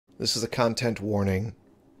This is a content warning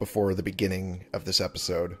before the beginning of this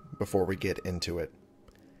episode, before we get into it.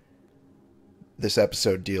 This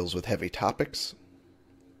episode deals with heavy topics,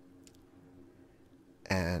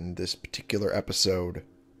 and this particular episode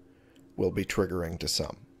will be triggering to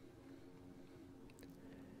some.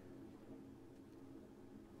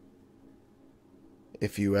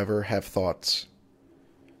 If you ever have thoughts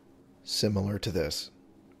similar to this,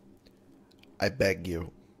 I beg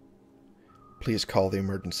you, please call the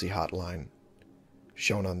emergency hotline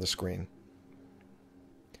shown on the screen.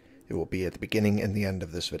 It will be at the beginning and the end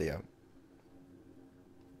of this video.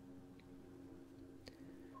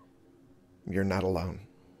 You're not alone.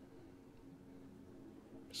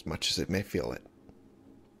 As much as it may feel it,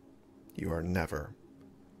 you are never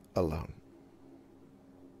alone.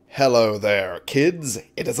 Hello there, kids.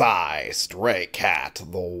 It is I, Stray Cat,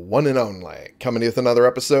 the one and only, coming with another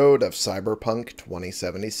episode of Cyberpunk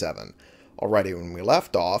 2077. Alrighty, when we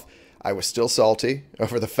left off, I was still salty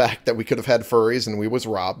over the fact that we could have had furries and we was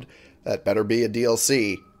robbed. That better be a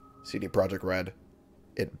DLC. CD Projekt Red.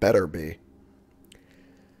 It better be.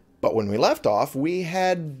 But when we left off, we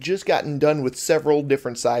had just gotten done with several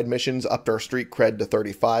different side missions, upped our street cred to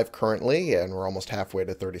 35 currently, and we're almost halfway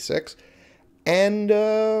to 36. And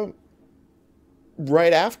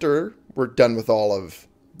right after we're done with all of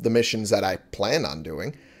the missions that I plan on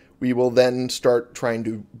doing, we will then start trying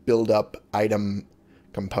to build up item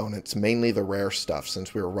components, mainly the rare stuff,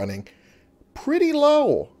 since we were running pretty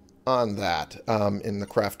low on that in the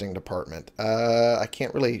crafting department. I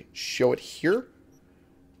can't really show it here.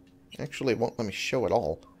 Actually, it won't let me show it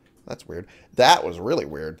all. That's weird. That was really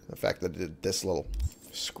weird, the fact that it did this little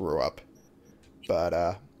screw up. But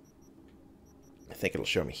I think it'll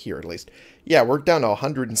show me here at least. Yeah, we're down to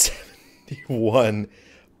 171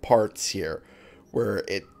 parts here, where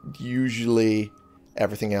it usually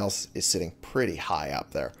everything else is sitting pretty high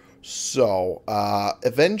up there. So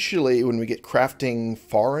eventually, when we get crafting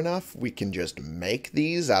far enough, we can just make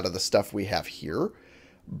these out of the stuff we have here.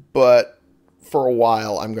 But for a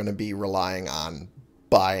while, I'm going to be relying on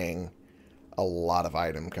buying a lot of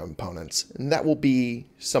item components, and that will be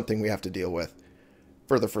something we have to deal with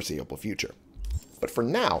for the foreseeable future. But for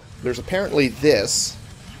now, there's apparently this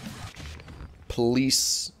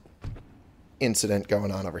police incident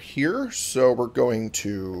going on over here, so we're going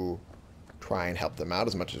to try and help them out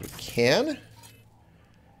as much as we can.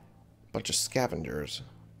 Bunch of scavengers,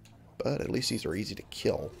 but at least these are easy to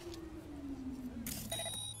kill.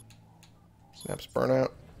 Snaps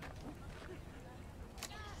burnout.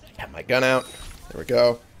 Have my gun out. There we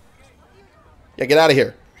go. Yeah, get out of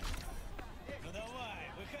here.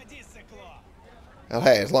 Well,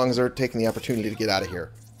 hey, as long as they're taking the opportunity to get out of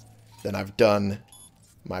here, then I've done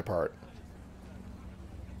my part.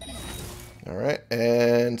 Alright,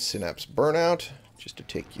 and synapse burnout, just to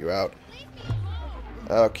take you out.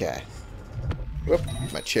 Okay. Whoop,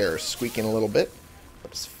 my chair is squeaking a little bit, but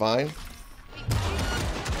it's fine.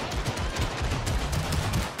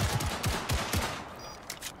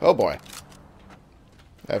 Oh boy.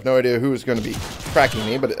 I have no idea who's going to be tracking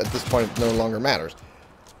me, but at this point it no longer matters.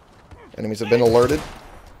 Enemies have been alerted.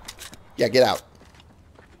 Yeah, get out.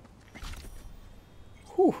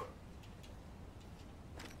 Whew.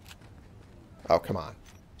 Oh, come on.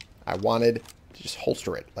 I wanted to just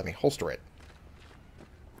holster it. Let me holster it.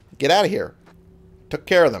 Get out of here. Took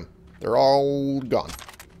care of them. They're all gone.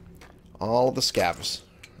 All of the scavs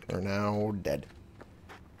are now dead.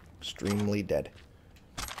 Extremely dead.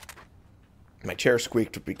 My chair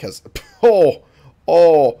squeaked because... Oh!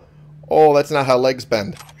 That's not how legs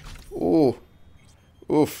bend. Ooh.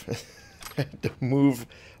 Oof. I had to move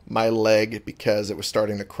my leg because it was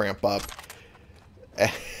starting to cramp up.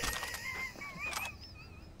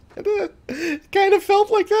 It kind of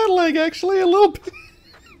felt like that leg, actually, a little bit.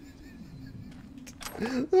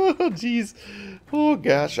 Oh, jeez. Oh,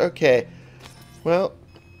 gosh. Okay. Well,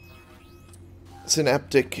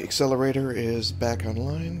 synaptic accelerator is back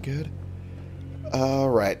online. Good.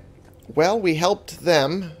 Alright. Well, we helped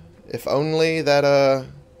them. If only that,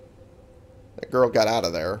 that girl got out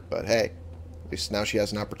of there. But hey, at least now she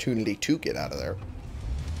has an opportunity to get out of there.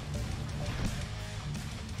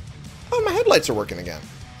 Oh, my headlights are working again.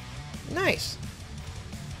 Nice.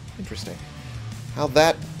 Interesting. How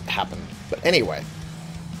that happened. But anyway.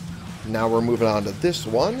 Now we're moving on to this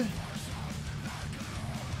one.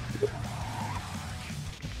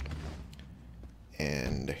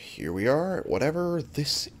 And here we are, whatever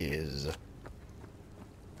this is. I'm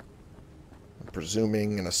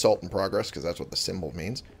presuming an assault in progress, because that's what the symbol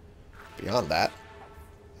means. Beyond that,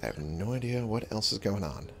 I have no idea what else is going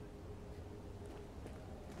on.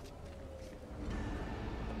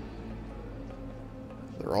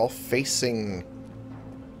 They're all facing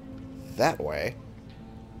that way.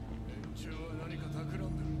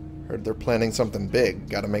 Heard they're planning something big.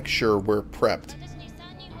 Gotta make sure we're prepped.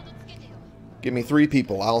 Give me 3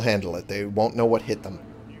 people. I'll handle it. They won't know what hit them.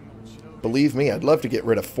 Believe me, I'd love to get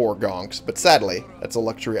rid of 4 gonks, but sadly, that's a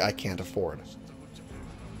luxury I can't afford.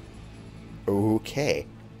 Okay.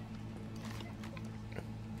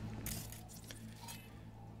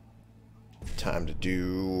 Time to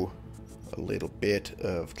do a little bit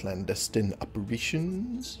of clandestine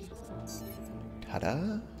operations.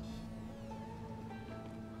 Ta-da.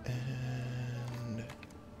 And...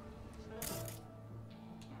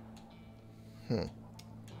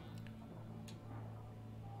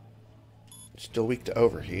 Still weak to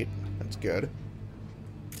overheat. That's good.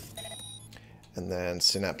 And then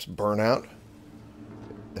synapse burnout.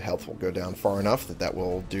 The health will go down far enough that that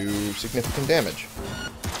will do significant damage.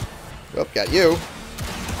 Oh, got you.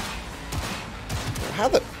 How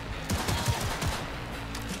the...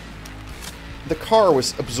 The car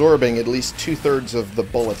was absorbing at least 2/3 of the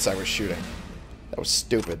bullets I was shooting. That was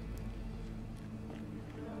stupid.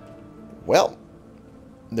 Well,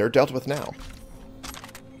 they're dealt with now.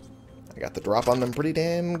 I got the drop on them pretty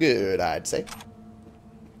damn good, I'd say.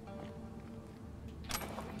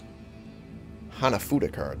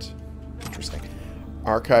 Hanafuda cards. Interesting.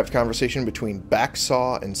 Archived conversation between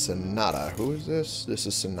Backsaw and Sonata. Who is this? This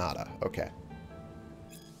is Sonata. Okay.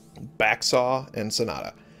 Backsaw and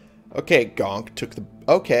Sonata. Okay, Gonk took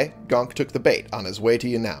the bait on his way to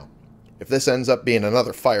you now. If this ends up being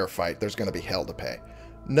another firefight, there's going to be hell to pay.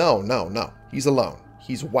 No, no, no. He's alone.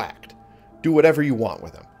 He's whacked. Do whatever you want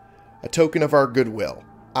with him. A token of our goodwill.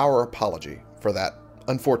 Our apology for that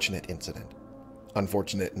unfortunate incident.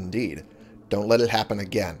 Unfortunate indeed. Don't let it happen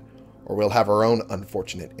again, or we'll have our own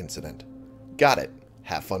unfortunate incident. Got it.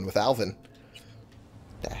 Have fun with Alvin.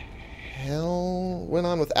 The hell went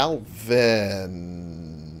on with Alvin?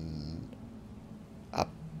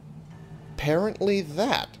 Apparently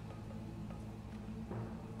that.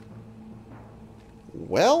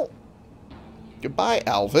 Well, goodbye,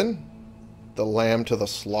 Alvin. The lamb to the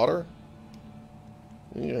slaughter.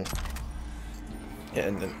 Yeah.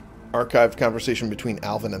 And an archived conversation between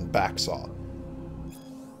Alvin and Backsaw.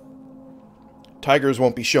 Tigers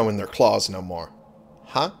won't be showing their claws no more.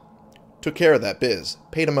 Huh? Took care of that biz.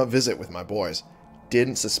 Paid him a visit with my boys.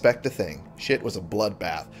 Didn't suspect a thing. Shit was a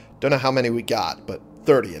bloodbath. Don't know how many we got, but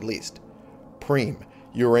 30 at least. Preem,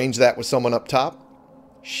 you arrange that with someone up top?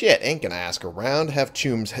 Shit, ain't gonna ask around. Have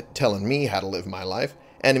chooms telling me how to live my life.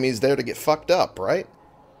 Enemies there to get fucked up, right?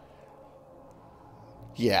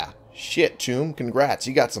 Yeah. Shit, choom. Congrats,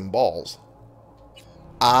 you got some balls.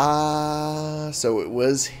 Ah, so it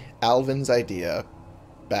was Alvin's idea.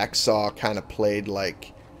 Backsaw kind of played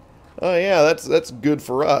like, oh yeah, that's good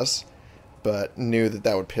for us, but knew that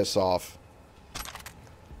that would piss off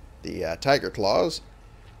the Tiger Claws,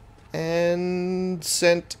 and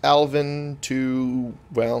sent Alvin to,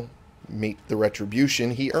 well, meet the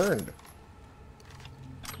retribution he earned.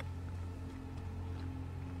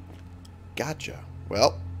 Gotcha.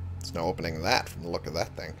 Well, there's no opening that from the look of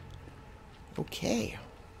that thing. Okay.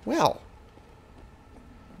 Well.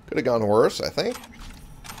 Could have gone worse, I think.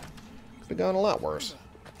 Could have gone a lot worse.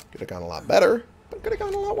 Could have gone a lot better, but could have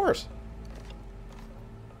gone a lot worse.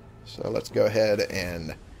 So let's go ahead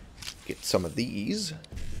and get some of these.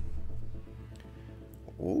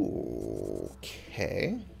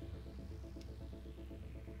 Okay.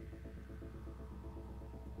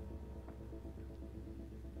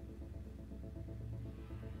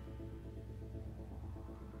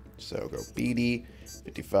 So go BD,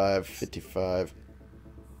 55, 55,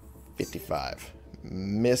 55.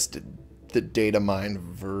 Missed the data mine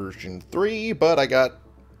version 3, but I got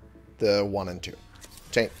the 1 and 2.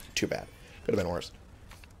 Which ain't too bad. Could have been worse.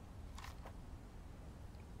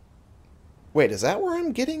 Wait, is that where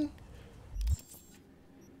I'm getting?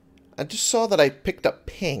 I just saw that I picked up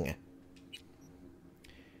ping.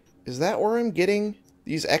 Is that where I'm getting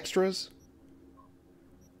these extras?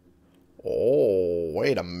 Oh,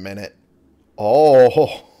 wait a minute.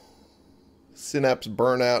 Oh, synapse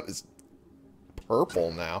burnout is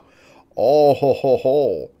purple now. Oh, ho, ho,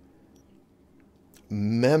 ho.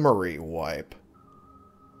 Memory wipe.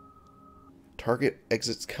 Target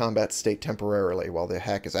exits combat state temporarily. While the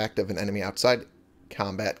hack is active, an enemy outside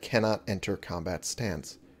combat cannot enter combat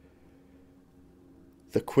stance.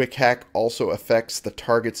 The quick hack also affects the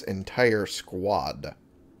target's entire squad.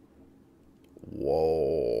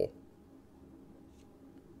 Whoa.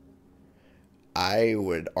 I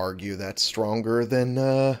would argue that's stronger than,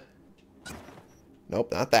 nope,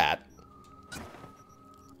 not that.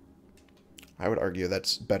 I would argue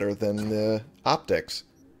that's better than the optics.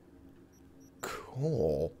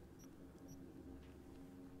 Cool.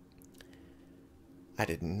 I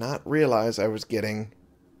did not realize I was getting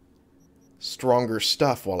stronger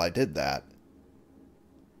stuff while I did that.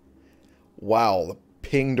 Wow, the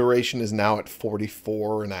ping duration is now at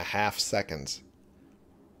 44.5 seconds.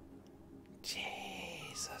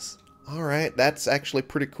 Jesus. Alright, that's actually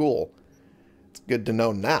pretty cool. It's good to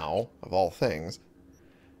know now, of all things.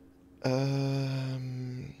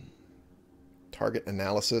 Target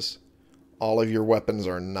analysis. All of your weapons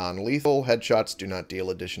are non-lethal. Headshots do not deal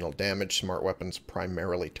additional damage. Smart weapons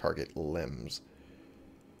primarily target limbs.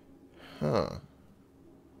 Huh.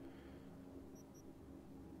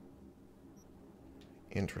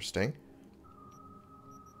 Interesting.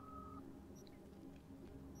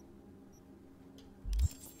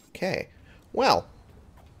 Okay. Well,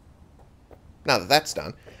 now that that's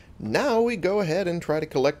done, now we go ahead and try to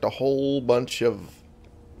collect a whole bunch of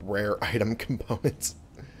rare item components.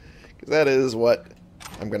 Because that is what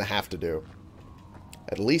I'm going to have to do.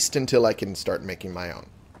 At least until I can start making my own.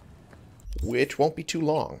 Which won't be too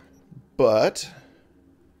long. But,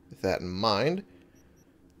 with that in mind,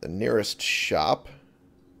 the nearest shop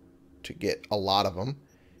to get a lot of them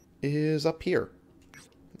is up here.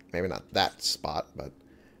 Maybe not that spot, but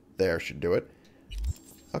there should do it.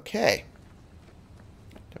 Okay.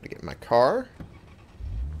 Time to get in my car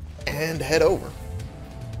and head over.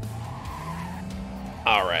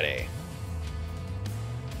 Alrighty.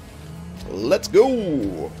 Let's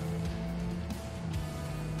go!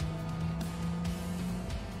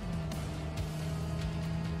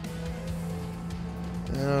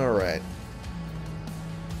 Alright.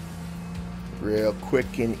 Real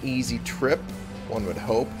quick and easy trip, one would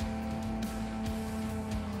hope.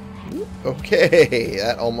 Okay,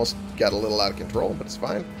 that almost got a little out of control, but it's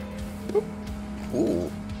fine.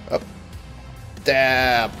 Ooh, up.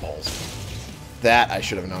 Balls. That I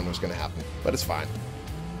should have known was going to happen, but it's fine.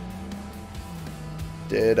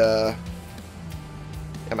 Yeah,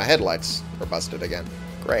 my headlights are busted again.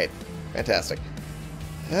 Great. Fantastic.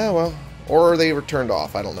 Yeah, well, or they were turned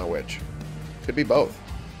off. I don't know which. Could be both.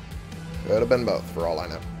 Could have been both, for all I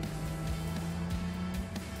know.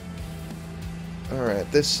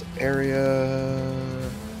 Alright, this area...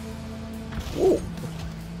 Whoa!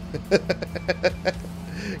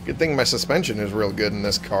 Good thing my suspension is real good in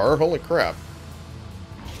this car. Holy crap.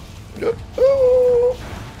 Ooh.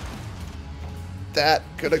 That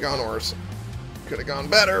could have gone worse. Could have gone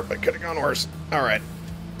better, but could have gone worse. Alright.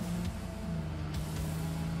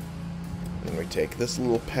 And we take this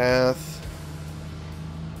little path.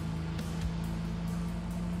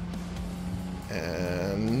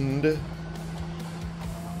 And...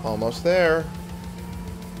 almost there.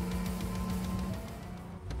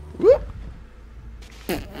 Whoop!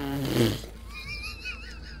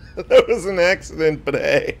 That was an accident, but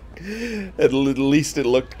hey. At least it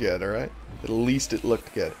looked good, alright? At least it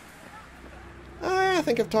looked good. I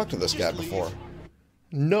think I've talked to this guy before.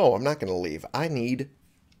 No, I'm not going to leave. I need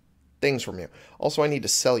things from you. Also, I need to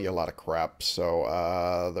sell you a lot of crap,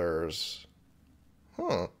 so, there's...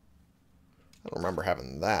 Huh. I don't remember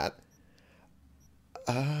having that.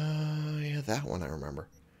 Yeah, that one I remember.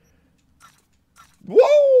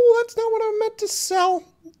 Whoa! That's not what I meant to sell!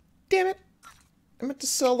 Damn it! I meant to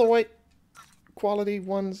sell the white quality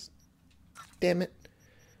ones. Damn it.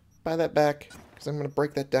 Buy that back, because I'm going to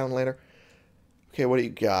break that down later. Okay, what do you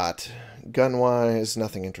got? Gun-wise,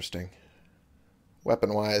 nothing interesting.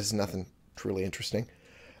 Weapon-wise, nothing truly interesting.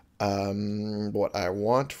 What I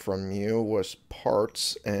want from you was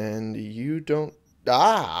parts, and you don't...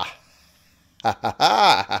 Ah! Ha ha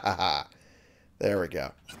ha ha ha! There we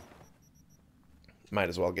go. Might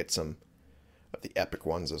as well get some of the epic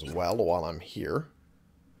ones as well while I'm here.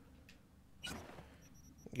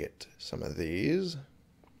 Get some of these.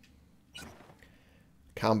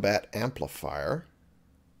 Combat amplifier.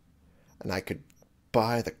 And I could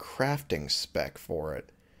buy the crafting spec for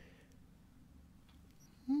it.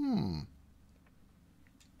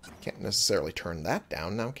 Can't necessarily turn that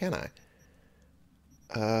down now, can I?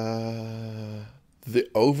 The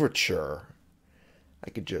overture. I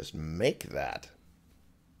could just make that.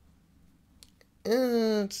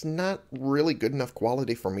 It's not really good enough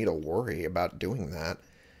quality for me to worry about doing that.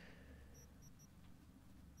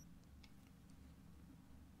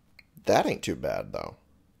 That ain't too bad, though.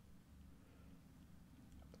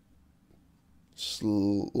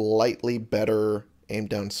 Slightly better aim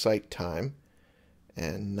down sight time.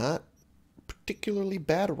 And not particularly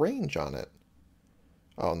bad range on it.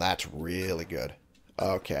 Oh, and that's really good.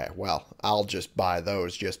 Okay, well, I'll just buy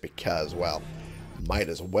those just because, well, might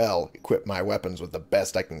as well equip my weapons with the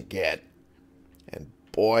best I can get. And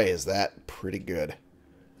boy, is that pretty good.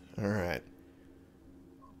 Alright.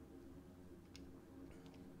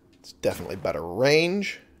 It's definitely better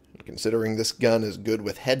range. And considering this gun is good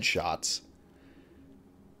with headshots,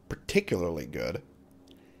 particularly good,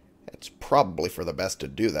 it's probably for the best to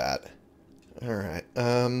do that. Alright,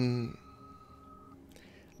 don't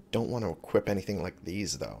want to equip anything like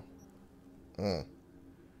these, though.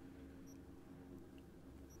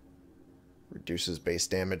 Reduces base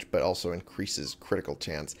damage, but also increases critical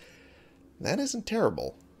chance. That isn't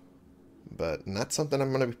terrible, but not something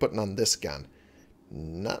I'm going to be putting on this gun.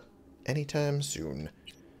 Not anytime soon.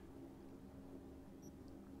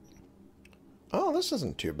 Oh, this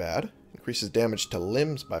isn't too bad. Increases damage to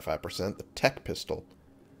limbs by 5%. The tech pistol.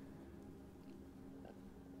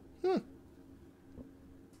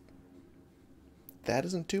 That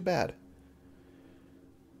isn't too bad.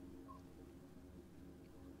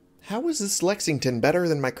 How is this Lexington better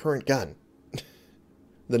than my current gun?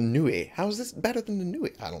 The Nui. How is this better than the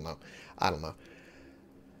Nui? I don't know. I don't know.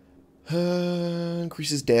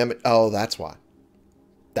 Increases damage. Oh, that's why.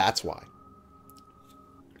 That's why.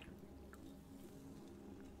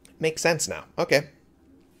 Makes sense now. Okay.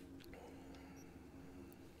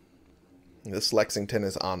 This Lexington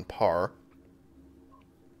is on par.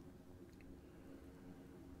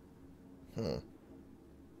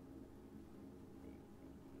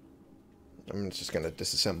 I'm just going to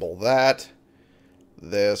disassemble that.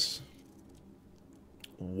 This.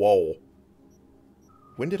 Whoa.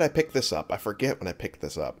 When did I pick this up? I forget when I picked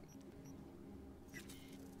this up.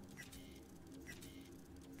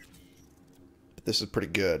 But this is pretty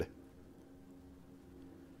good.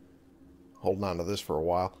 Holding on to this for a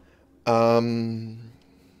while. I'm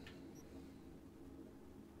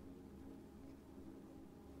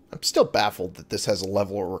still baffled that this has a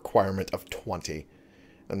level requirement of 20.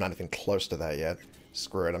 I'm not even close to that yet.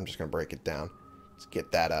 Screw it, I'm just going to break it down. Let's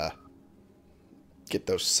get that, get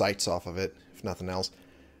those sights off of it, if nothing else.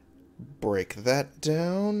 Break that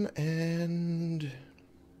down, and...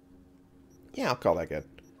 yeah, I'll call that good.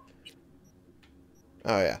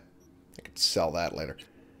 Oh, yeah. I could sell that later.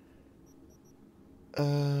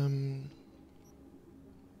 When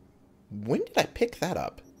did I pick that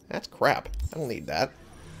up? That's crap. I don't need that.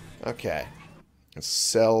 Okay. Let's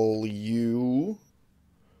sell you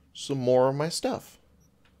some more of my stuff.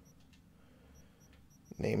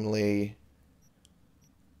 Namely,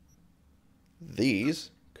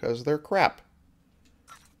 these, because they're crap.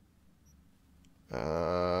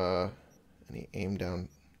 Any aim down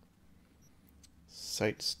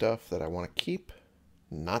sight stuff that I want to keep?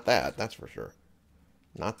 Not that, that's for sure.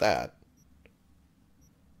 Not that.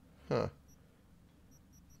 Huh.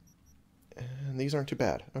 And these aren't too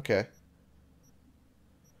bad. Okay.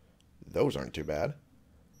 Those aren't too bad.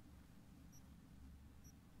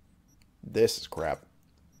 This is crap.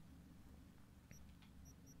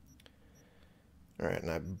 Alright,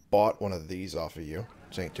 and I bought one of these off of you,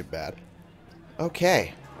 which ain't too bad.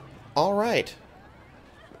 Okay. Alright.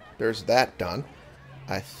 There's that done.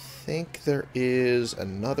 I think there is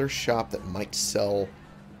another shop that might sell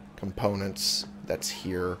components that's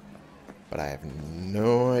here, but I have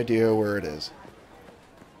no idea where it is.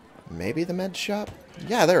 Maybe the med shop?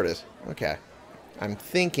 Yeah, there it is. Okay. I'm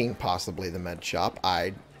thinking possibly the med shop.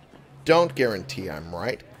 I don't guarantee I'm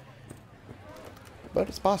right, but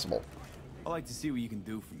it's possible. I'd like to see what you can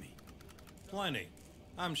do for me. Plenty,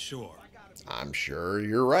 I'm sure. I'm sure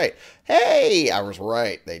you're right. Hey, I was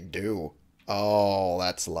right. They do. Oh,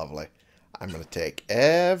 that's lovely. I'm going to take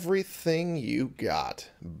everything you got,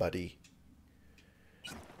 buddy.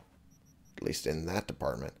 At least in that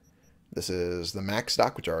department. This is the max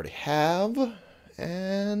stock, which I already have.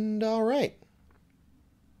 And alright.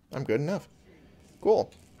 I'm good enough.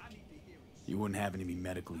 Cool. You wouldn't happen to be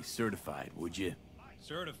medically certified, would you?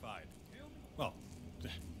 Certified? Well,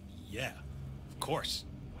 yeah, of course.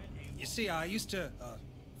 You see, I used to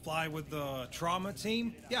fly with the trauma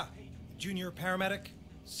team. Yeah, junior paramedic,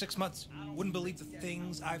 6 months. Wouldn't believe the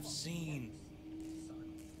things I've seen.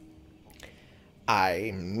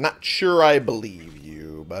 I'm not sure I believe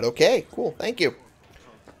you, but okay, cool, thank you.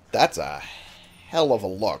 That's a hell of a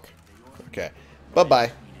look. Okay,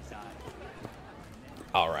 bye-bye.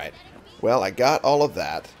 Alright, well, I got all of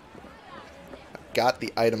that. I got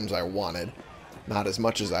the items I wanted. Not as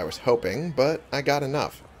much as I was hoping, but I got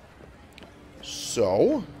enough.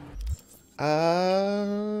 So,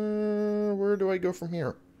 where do I go from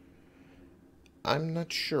here? I'm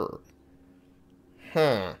not sure.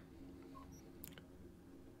 Huh.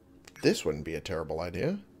 This wouldn't be a terrible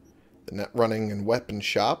idea. The net running and weapon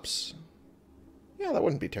shops. Yeah, that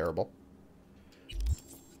wouldn't be terrible.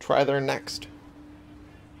 Try there next.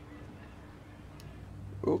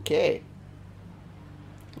 Okay.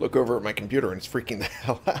 Look over at my computer and it's freaking the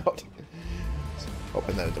hell out.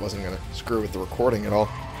 Hoping that it wasn't going to screw with the recording at all.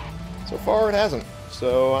 So far, it hasn't.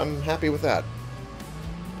 So I'm happy with that.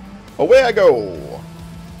 Away I go!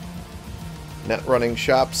 Net running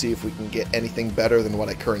shop, see if we can get anything better than what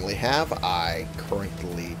I currently have. I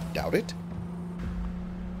currently doubt it.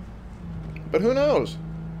 But who knows?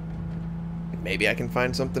 Maybe I can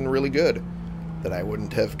find something really good that I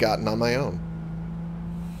wouldn't have gotten on my own.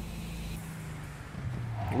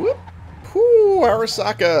 Whoop! Whoo,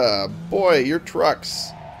 Arasaka! Boy, your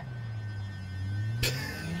trucks.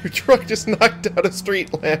 Your truck just knocked out a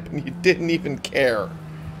street lamp and you didn't even care.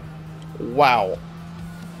 Wow.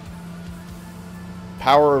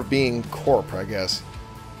 Power of being corp, I guess.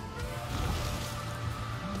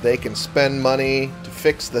 They can spend money to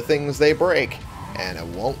fix the things they break, and it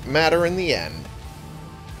won't matter in the end.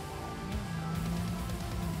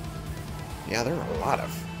 Yeah, there are a lot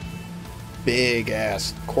of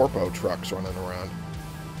big-ass corpo trucks running around.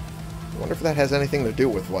 I wonder if that has anything to do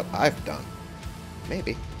with what I've done.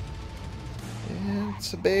 Maybe. Yeah,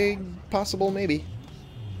 it's a big possible maybe.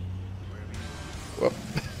 Whoop.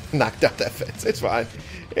 Knocked out that fence. It's fine.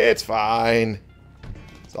 It's fine.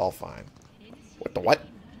 It's all fine. What the what?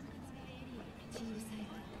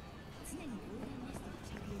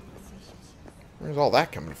 Where's all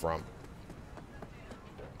that coming from?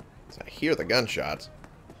 I hear the gunshots.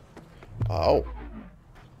 Oh.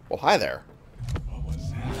 Well, hi there.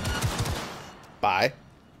 Bye.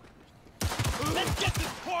 Let's get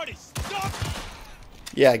this party started.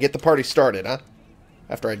 Yeah, get the party started, huh?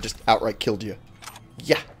 After I just outright killed you.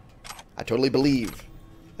 Yeah. I totally believe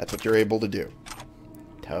that's what you're able to do.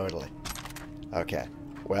 Totally. Okay.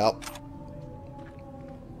 Well.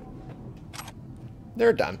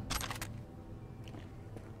 They're done.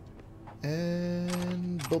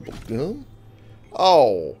 And bubble.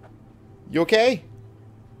 Oh. You okay?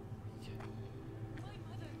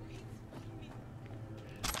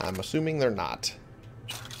 I'm assuming they're not.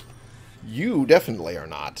 You definitely are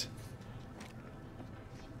not.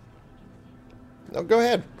 No, go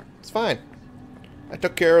ahead. It's fine. I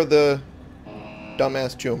took care of the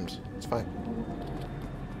dumbass chooms. It's fine.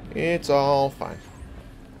 It's all fine.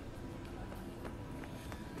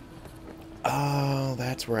 Oh,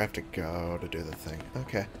 that's where I have to go to do the thing.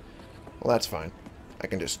 Okay. Well, that's fine. I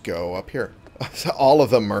can just go up here. All of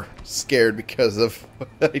them are scared because of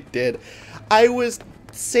what I did. I was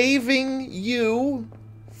saving you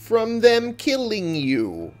from them killing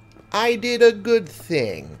you. I did a good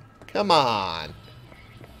thing. Come on.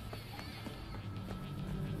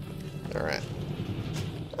 Alright.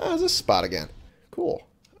 Oh, there's this spot again. Cool.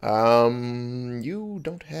 You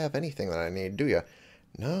don't have anything that I need, do you?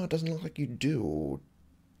 No, it doesn't look like you do.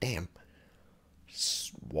 Damn.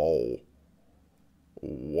 Whoa.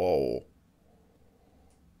 Whoa.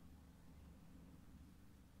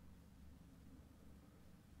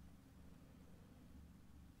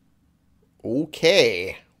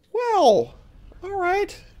 Okay. Well,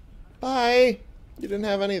 alright. Bye. You didn't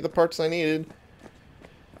have any of the parts I needed.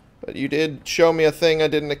 But you did show me a thing I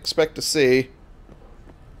didn't expect to see.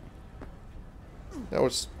 That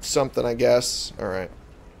was something, I guess. Alright.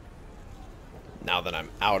 Now that I'm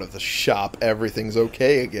out of the shop, everything's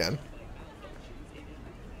okay again.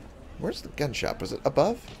 Where's the gun shop? Was it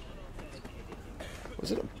above?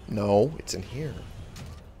 Was it? No, it's in here.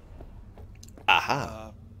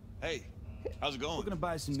 Aha. Hey, how's it going? We're gonna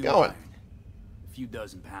buy some new going? iron. A few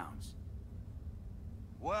dozen pounds.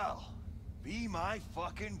 Well, be my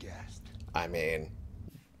fucking guest. I mean,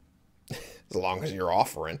 as long as you're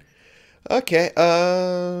offering. Okay,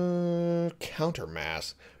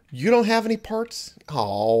 countermass. You don't have any parts?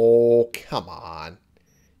 Oh, come on.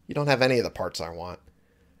 You don't have any of the parts I want.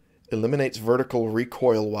 Eliminates vertical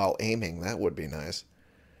recoil while aiming. That would be nice.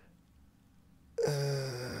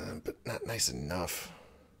 But not nice enough.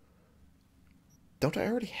 Don't I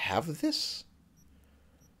already have this?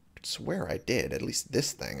 I could swear I did. At least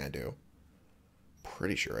this thing I do.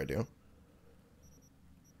 Pretty sure I do.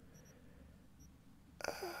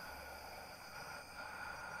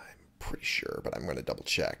 Pretty sure, but I'm going to double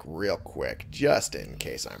check real quick just in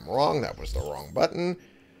case I'm wrong. That was the wrong button.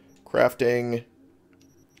 Crafting,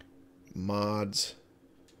 mods,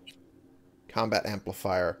 combat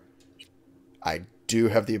amplifier. I do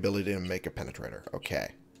have the ability to make a penetrator.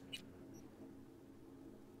 Okay.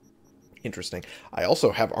 Interesting. I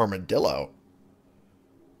also have armadillo.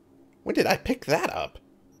 When did I pick that up?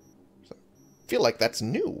 I feel like that's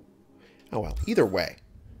new. Oh well, either way,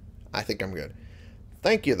 I think I'm good.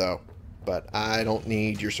 Thank you though. But I don't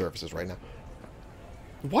need your services right now.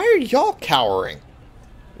 Why are y'all cowering?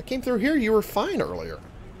 I came through here, you were fine earlier.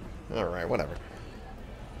 Alright, whatever.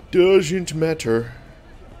 Doesn't matter.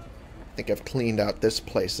 I think I've cleaned out this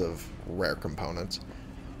place of rare components.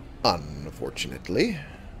 Unfortunately.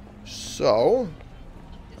 So...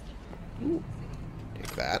 Ooh,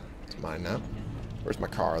 take that. It's mine now. Where's my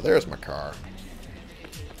car? There's my car.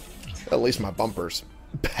 At least my bumper's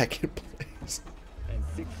back in place.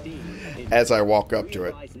 As I walk up to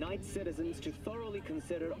it. Night citizens to thoroughly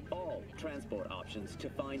consider all transport options to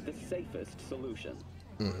find the safest solution.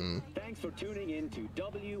 Thanks for tuning in to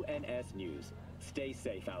WNS News. Stay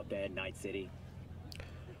safe out there, Night City.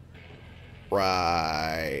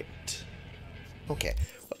 Right. Okay.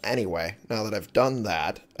 Well, anyway, now that I've done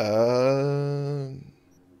that,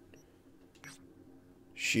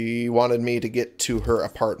 she wanted me to get to her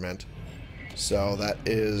apartment. So that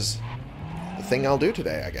is the thing I'll do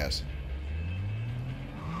today, I guess.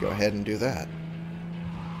 Go ahead and do that.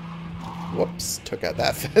 Whoops, took out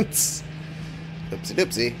that fence. Oopsie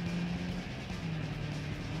doopsie.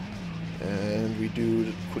 And we do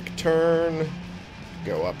a quick turn.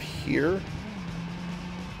 Go up here.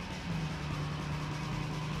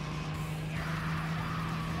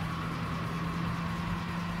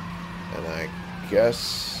 And I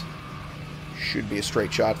guess should be a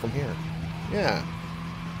straight shot from here. Yeah.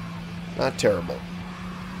 Not terrible.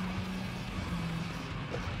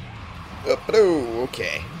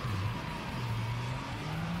 Okay.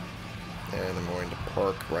 And I'm going to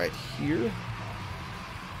park right here.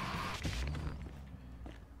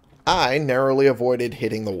 I narrowly avoided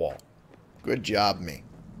hitting the wall. Good job, me.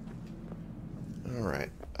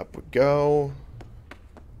 Alright, up we go.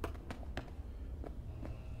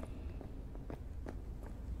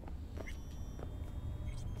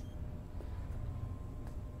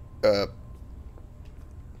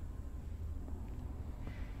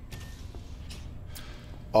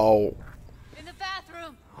 Oh. In the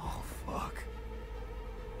bathroom. Oh, fuck.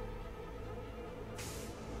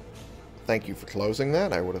 Thank you for closing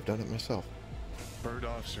that. I would have done it myself. Bird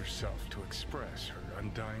offs herself to express her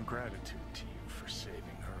undying gratitude to you for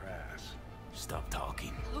saving her ass. Stop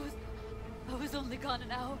talking. I was only gone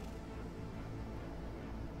an hour.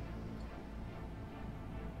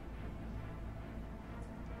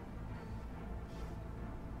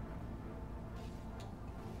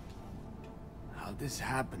 How'd this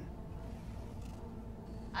happen?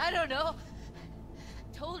 I don't know.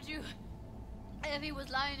 Told you. Evie was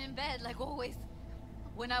lying in bed like always.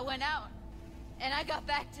 When I went out. And I got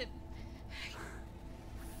back to...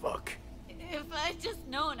 Fuck. If I'd just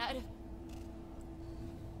known, I'd have...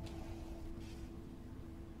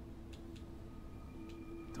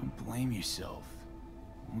 Don't blame yourself.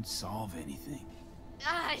 Won't solve anything.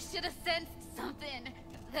 I should have sensed something.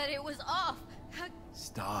 That it was off.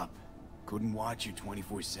 Stop. Couldn't watch you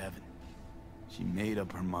 24/7. She made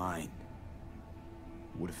up her mind.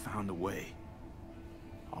 Would have found a way.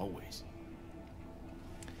 Always.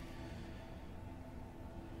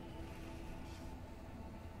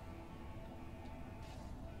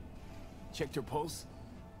 Checked her pulse?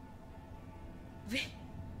 She's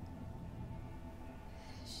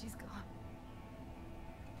gone.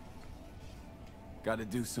 Gotta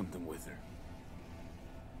do something with her.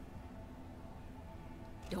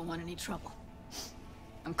 Don't want any trouble.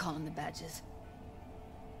 I'm calling the badges.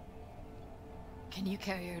 Can you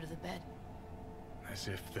carry her to the bed? As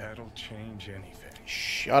if that'll change anything.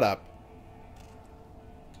 Shut up.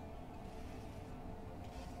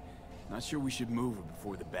 Not sure we should move her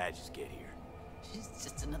before the badges get here. She's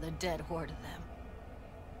just another dead whore to them.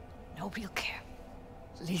 Nobody'll care.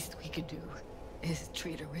 Least we could do is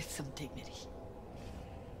treat her with some dignity.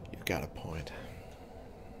 You've got a point.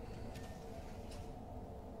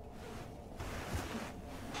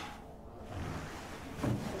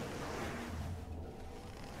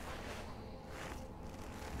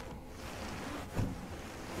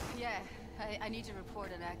 Yeah, I need to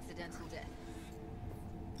report an accidental death.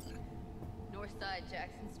 North side,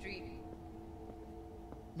 Jackson Street.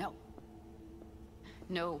 No.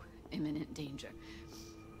 No imminent danger.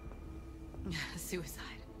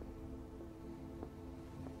 Suicide.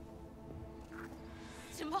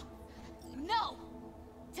 Tomorrow? No!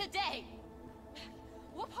 Today!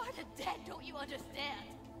 What part of dead don't you understand?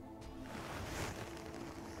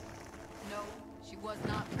 No, she was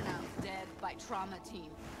not pronounced dead by trauma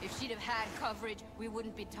team. If she'd have had coverage, we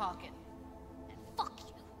wouldn't be talking. And fuck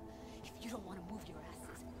you. If you don't want to move your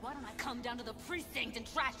asses, why don't I come down to the precinct and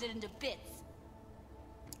trash it into bits?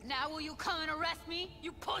 Now will you come and arrest me,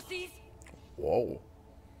 you pussies? Whoa.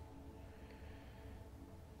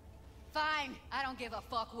 Fine, I don't give a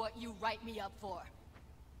fuck what you write me up for.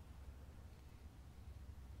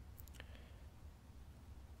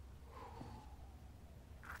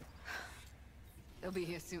 They'll be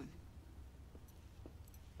here soon.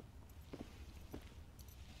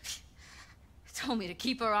 Told me to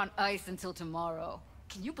keep her on ice until tomorrow.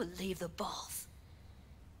 Can you believe the balls?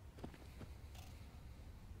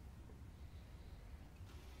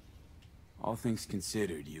 All things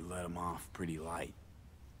considered, you let him off pretty light.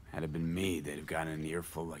 Had it been me, they'd have gotten an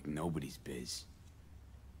earful like nobody's biz.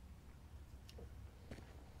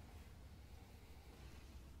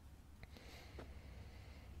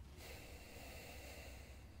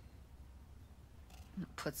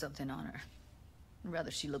 Put something on her. I'd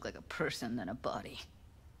rather she look like a person than a body.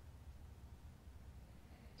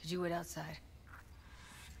 Did you wait outside?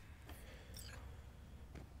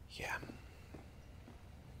 Yeah.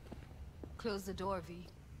 Close the door, V.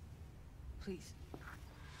 Please.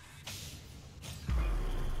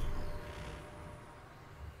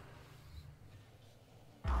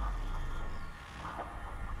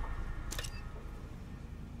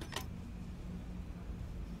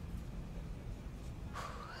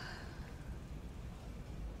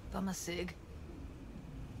 Bum a cig.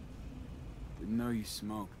 Didn't know you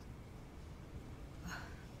smoked.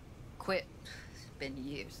 Quit. It's been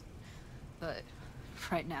years. But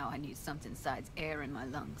right now I need something besides air in my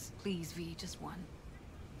lungs. Please, V, just one.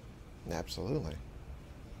 Absolutely.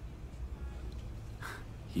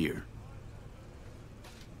 Here.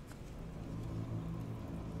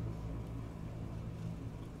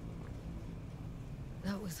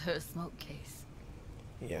 That was her smoke case.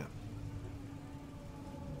 Yeah.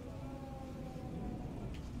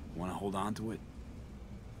 Want to hold on to it?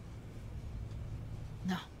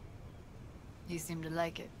 No. You seem to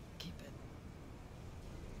like it. Keep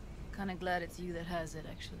it. Kinda glad it's you that has it,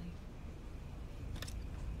 actually.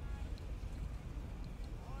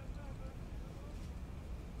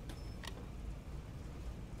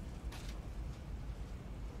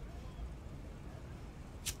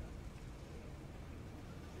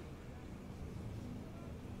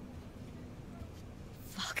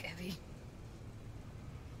 Fuck, Evie.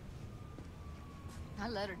 I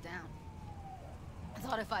let her down. I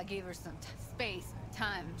thought if I gave her some space,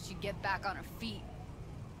 time, she'd get back on her feet.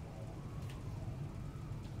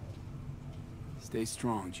 Stay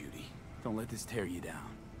strong, Judy. Don't let this tear you down.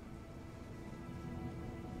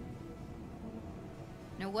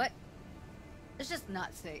 You know what? Let's just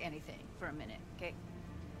not say anything for a minute, okay?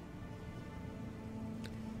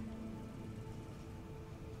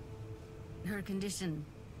 Her condition,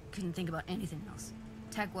 couldn't think about anything else.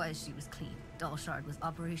 Tech-wise, she was clean. Doll Shard was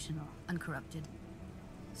operational, uncorrupted.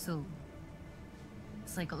 So,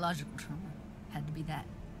 psychological trauma had to be that.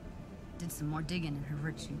 Did some more digging in her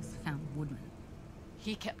virtues, found Woodman.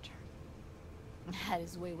 He kept her. And had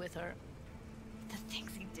his way with her. The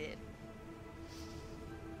things he did.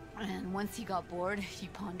 And once he got bored, he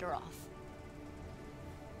pawned her off.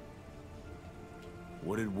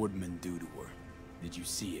 What did Woodman do to her? Did you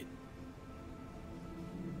see it?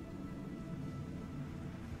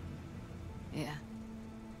 Yeah.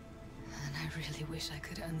 And I really wish I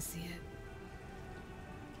could unsee it.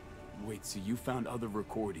 Wait, so you found other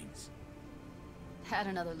recordings? Had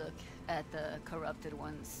another look at the corrupted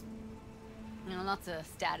ones. You know, lots of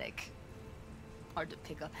static. Hard to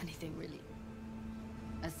pick up anything, really.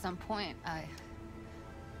 At some point, I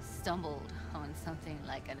stumbled on something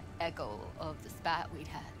like an echo of the spat we'd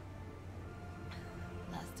had.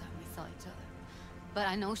 Last time we saw each other. But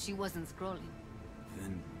I know she wasn't scrolling.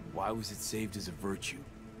 Then why was it saved as a virtue?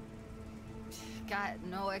 Got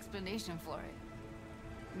no explanation for it.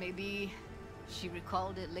 Maybe she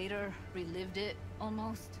recalled it later, relived it,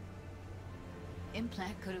 almost.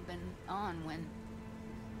 Implant could have been on when,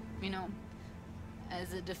 you know,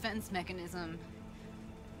 as a defense mechanism,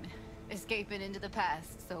 escaping into the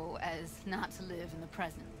past so as not to live in the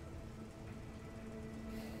present.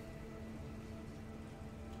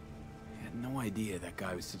 I had no idea that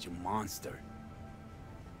guy was such a monster.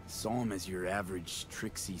 Saw him as your average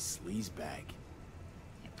tricksy sleazebag.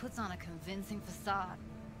 It puts on a convincing facade.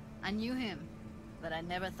 I knew him, but I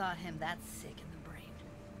never thought him that sick in the brain.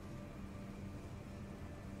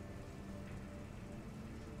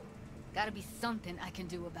 Gotta be something I can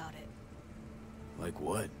do about it. Like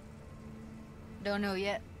what? Don't know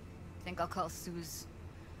yet. Think I'll call Suze.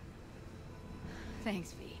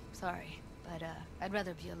 Thanks, V. Sorry, but I'd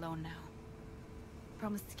rather be alone now.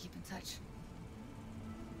 Promise to keep in touch.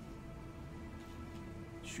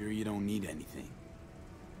 Sure you don't need anything?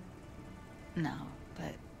 No,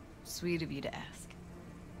 but sweet of you to ask.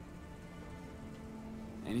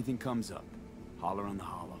 Anything comes up, holler on the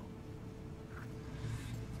hollow.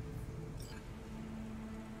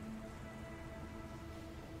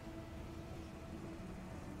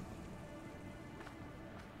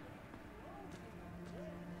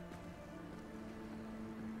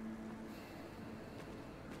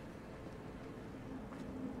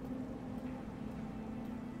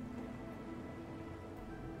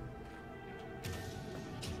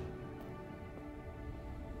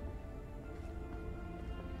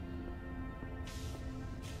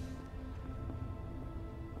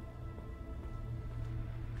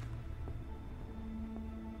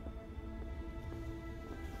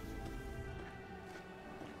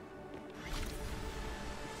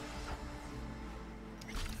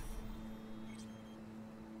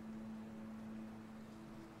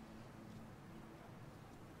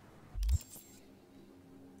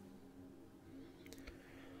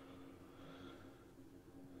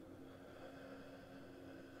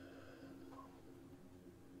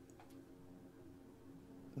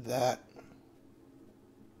 That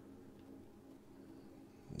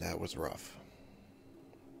was rough.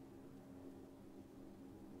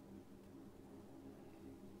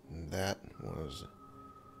 That was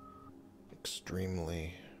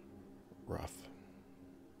extremely rough.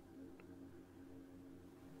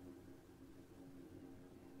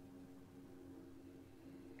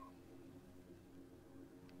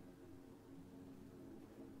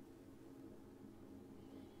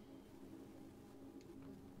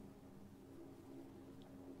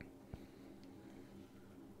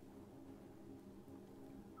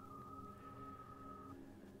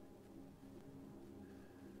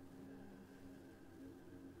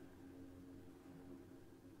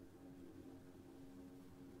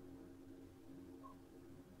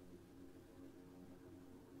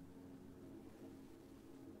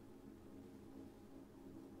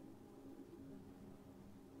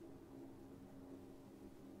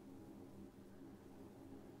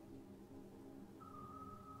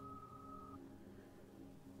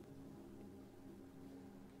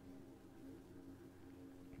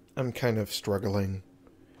 I'm kind of struggling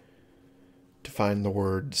to find the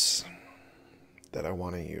words that I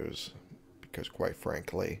want to use because, quite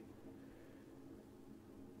frankly,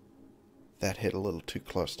 that hit a little too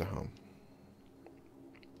close to home.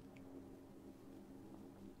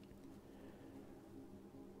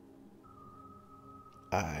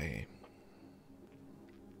 I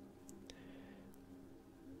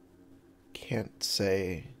can't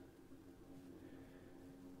say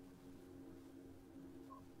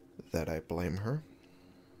that I blame her.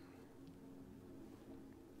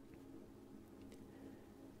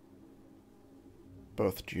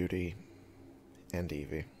 Both Judy and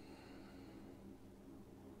Evie.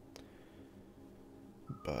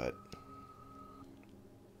 But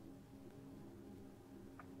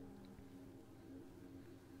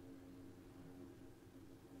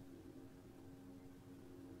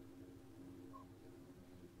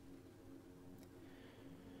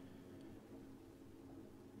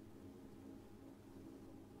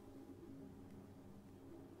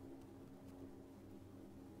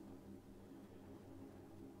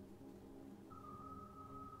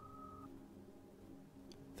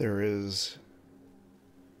there is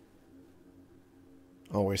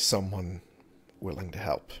always someone willing to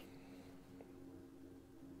help.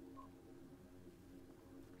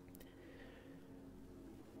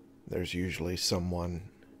 There's usually someone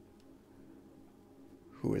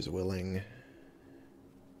who is willing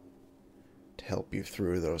to help you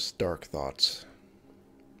through those dark thoughts.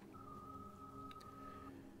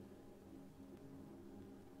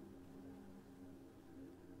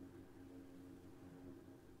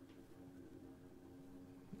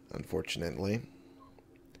 Unfortunately,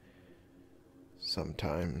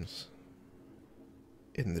 sometimes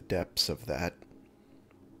in the depths of that,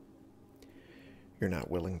 you're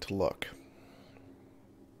not willing to look.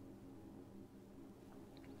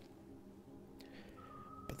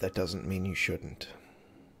 But that doesn't mean you shouldn't.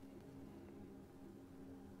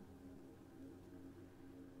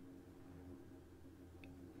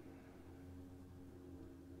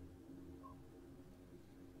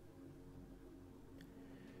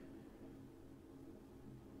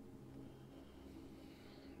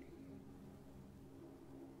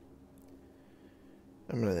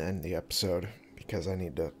 I'm going to end the episode because I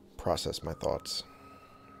need to process my thoughts.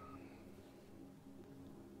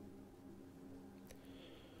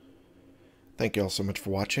 Thank you all so much for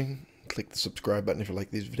watching. Click the subscribe button if you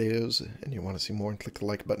like these videos and you want to see more, and click the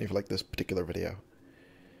like button if you like this particular video.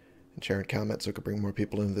 And share and comment so we can bring more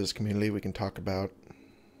people into this community. We can talk about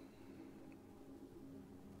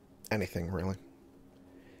anything, really.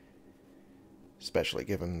 Especially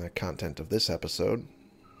given the content of this episode.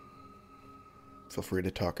 Feel free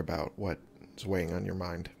to talk about what is weighing on your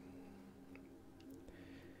mind.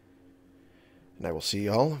 And I will see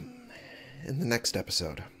y'all in the next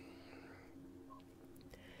episode.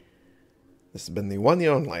 This has been the one, the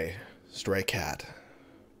only Stray Cat.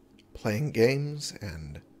 Playing games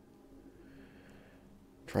and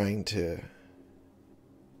trying to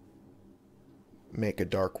make a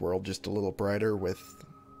dark world just a little brighter with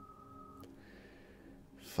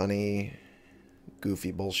funny,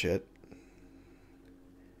 goofy bullshit.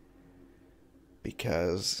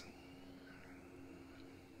 Because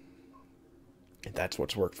that's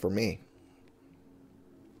what's worked for me.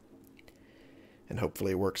 And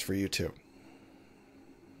hopefully it works for you too.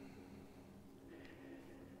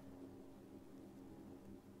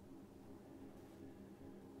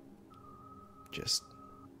 Just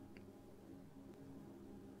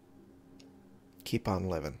keep on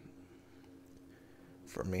living.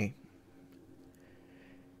 For me.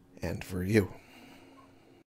 And for you.